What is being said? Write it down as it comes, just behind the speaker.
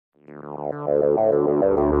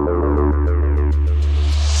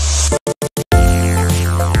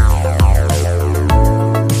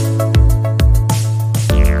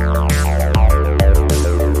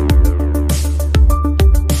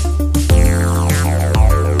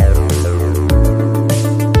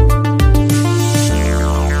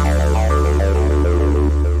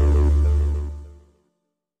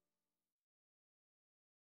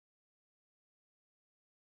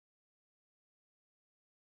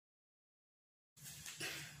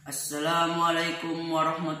Assalamualaikum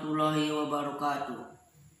warahmatullahi wabarakatuh.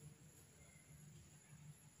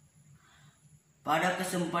 Pada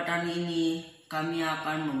kesempatan ini kami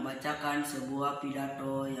akan membacakan sebuah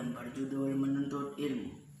pidato yang berjudul Menuntut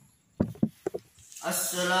Ilmu.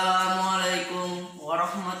 Assalamualaikum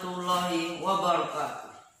warahmatullahi wabarakatuh.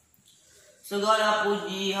 Segala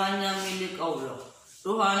puji hanya milik Allah,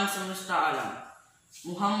 Tuhan semesta alam.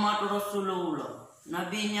 Muhammad Rasulullah,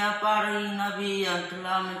 nabinya para nabi yang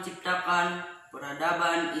telah menciptakan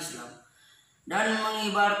peradaban Islam dan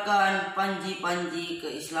mengibarkan panji-panji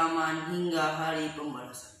keislaman hingga hari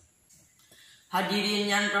pembalasan. Hadirin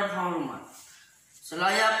yang terhormat,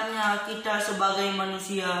 selayaknya kita sebagai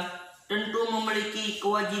manusia tentu memiliki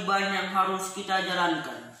kewajiban yang harus kita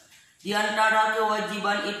jalankan. Di antara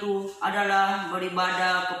kewajiban itu adalah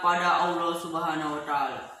beribadah kepada Allah Subhanahu wa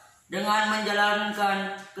Ta'ala dengan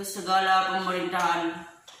menjalankan segala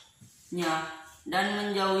pemerintahannya dan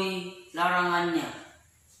menjauhi larangannya.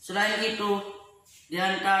 Selain itu, di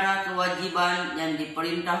antara kewajiban yang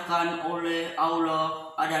diperintahkan oleh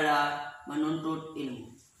Allah adalah menuntut ilmu,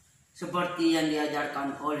 seperti yang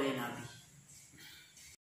diajarkan oleh Nabi.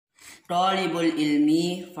 Talibul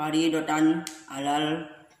ilmi faridatan alal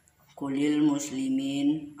kulil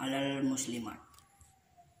muslimin alal muslimat.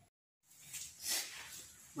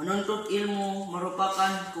 Menuntut ilmu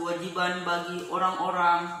merupakan kewajiban bagi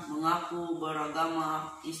orang-orang mengaku beragama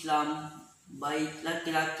Islam, baik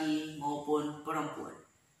laki-laki maupun perempuan.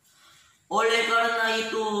 Oleh karena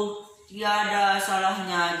itu, tiada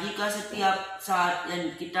salahnya jika setiap saat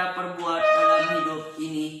yang kita perbuat dalam hidup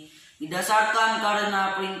ini didasarkan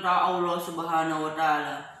karena perintah Allah Subhanahu wa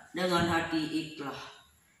Ta'ala dengan hati ikhlas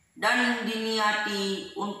dan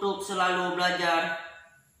diniati untuk selalu belajar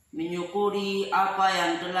menyukuri apa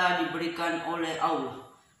yang telah diberikan oleh Allah.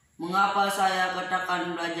 Mengapa saya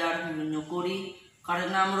katakan belajar menyukuri?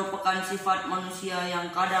 Karena merupakan sifat manusia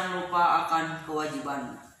yang kadang lupa akan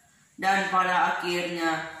kewajibannya, dan pada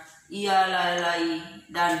akhirnya ia lalai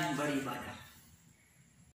dan beribadah.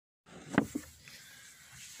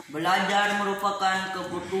 Belajar merupakan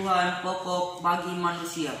kebutuhan pokok bagi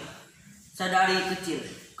manusia. Sadari kecil,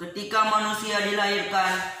 ketika manusia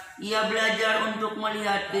dilahirkan, ia belajar untuk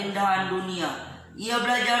melihat keindahan dunia. Ia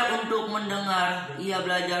belajar untuk mendengar. Ia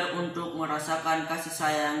belajar untuk merasakan kasih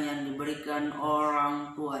sayang yang diberikan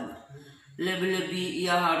orang tuanya. Lebih-lebih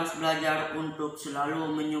ia harus belajar untuk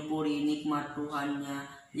selalu menyukuri nikmat Tuhannya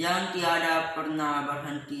yang tiada pernah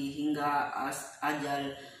berhenti hingga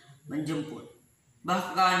ajal menjemput.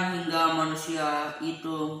 Bahkan hingga manusia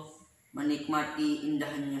itu menikmati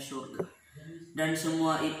indahnya surga. Dan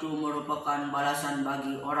semua itu merupakan balasan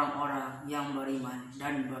bagi orang-orang yang beriman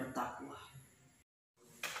dan bertakwa.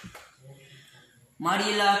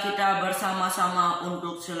 Marilah kita bersama-sama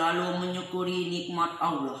untuk selalu menyukuri nikmat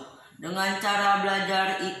Allah dengan cara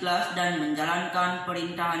belajar ikhlas dan menjalankan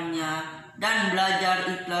perintahnya, dan belajar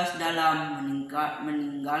ikhlas dalam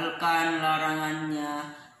meninggalkan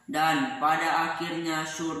larangannya, dan pada akhirnya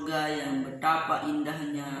surga yang betapa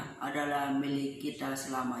indahnya adalah milik kita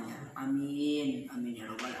selamanya. Amin. Amin ya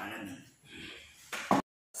rabbal alamin.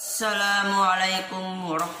 Assalamualaikum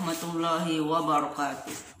warahmatullahi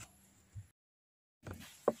wabarakatuh.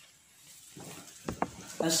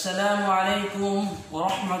 Assalamualaikum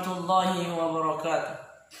warahmatullahi wabarakatuh.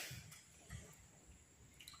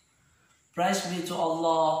 Praise be to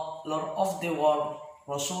Allah, Lord of the world,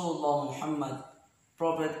 Rasulullah Muhammad,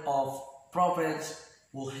 Prophet of prophets,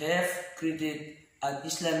 who have created an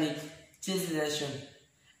Islamic civilization,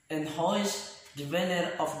 and who is the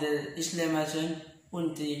banner of the Islamization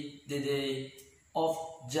until the day of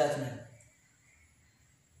judgment.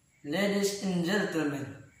 Ladies and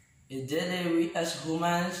gentlemen, daily we as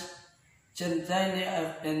humans certainly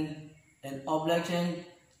have an obligation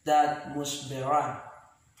that must be run.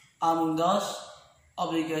 Among those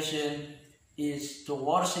obligations is to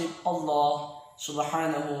worship Allah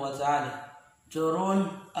Subhanahu wa Ta'ala, to run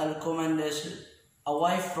al-commendation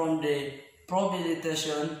away from the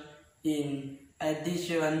prohibition. In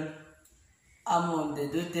addition, among the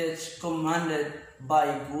duties commanded by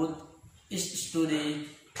good is study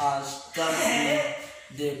as studying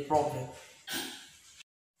the Prophet.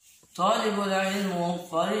 Talibul ilmu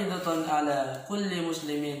faridatan ala kulli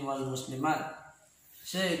muslimin wal muslimat.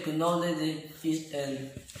 Seeking knowledge is an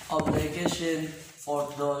obligation for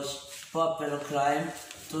those who claim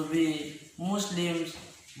to be Muslims,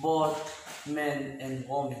 both men and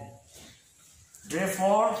women.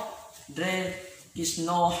 Therefore, there is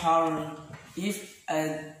no harm if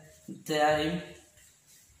at time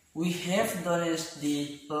we have done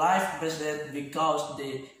the life-based because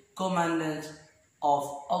the commandments of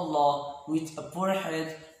Allah with a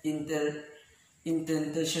Prophet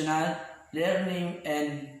intentional learning,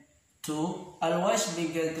 and to always be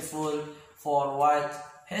grateful for what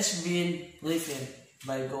has been given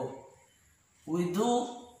by God. We do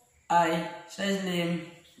I Muslim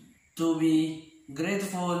to be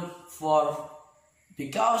grateful for,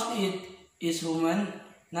 because it is human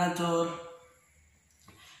nature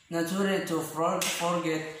to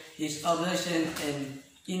forget his obligation, and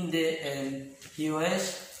in the end he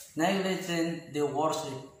was neglecting the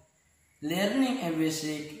worship. Learning a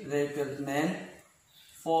basic requirement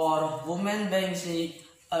for human beings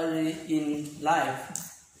early in life.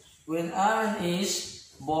 When Aaron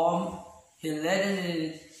is born, he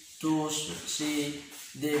learned to see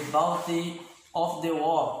the beauty of the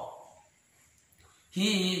world.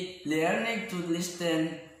 He learned to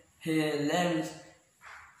listen. He learned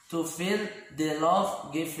to feel the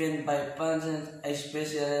love given by parents,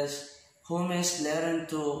 especially humans learn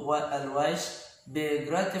to always be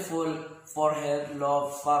grateful for her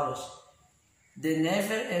love for us. They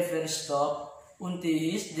never ever stop until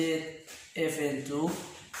his death, even to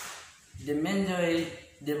enjoy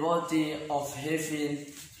the beauty of heaven,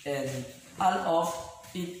 and all of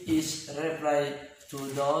it is reply to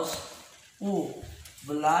those who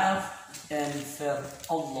believe and fear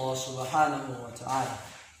Allah subhanahu wa ta'ala.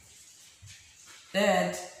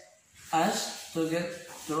 That us to get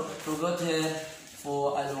here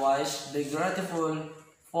for always be grateful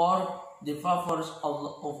for the favors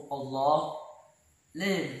of Allah,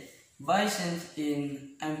 live patient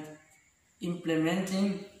in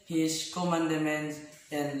implementing His commandments,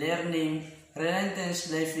 and learning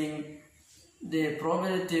relentless living the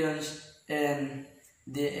prohibitions, and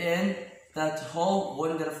the end that how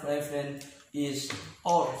wonderful heaven is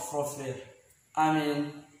our Prophet.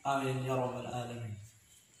 Amin. Amin ya Rabbal Alamin.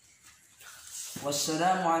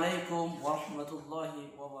 Wassalamu alaikum warahmatullahi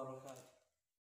wabarakatuh.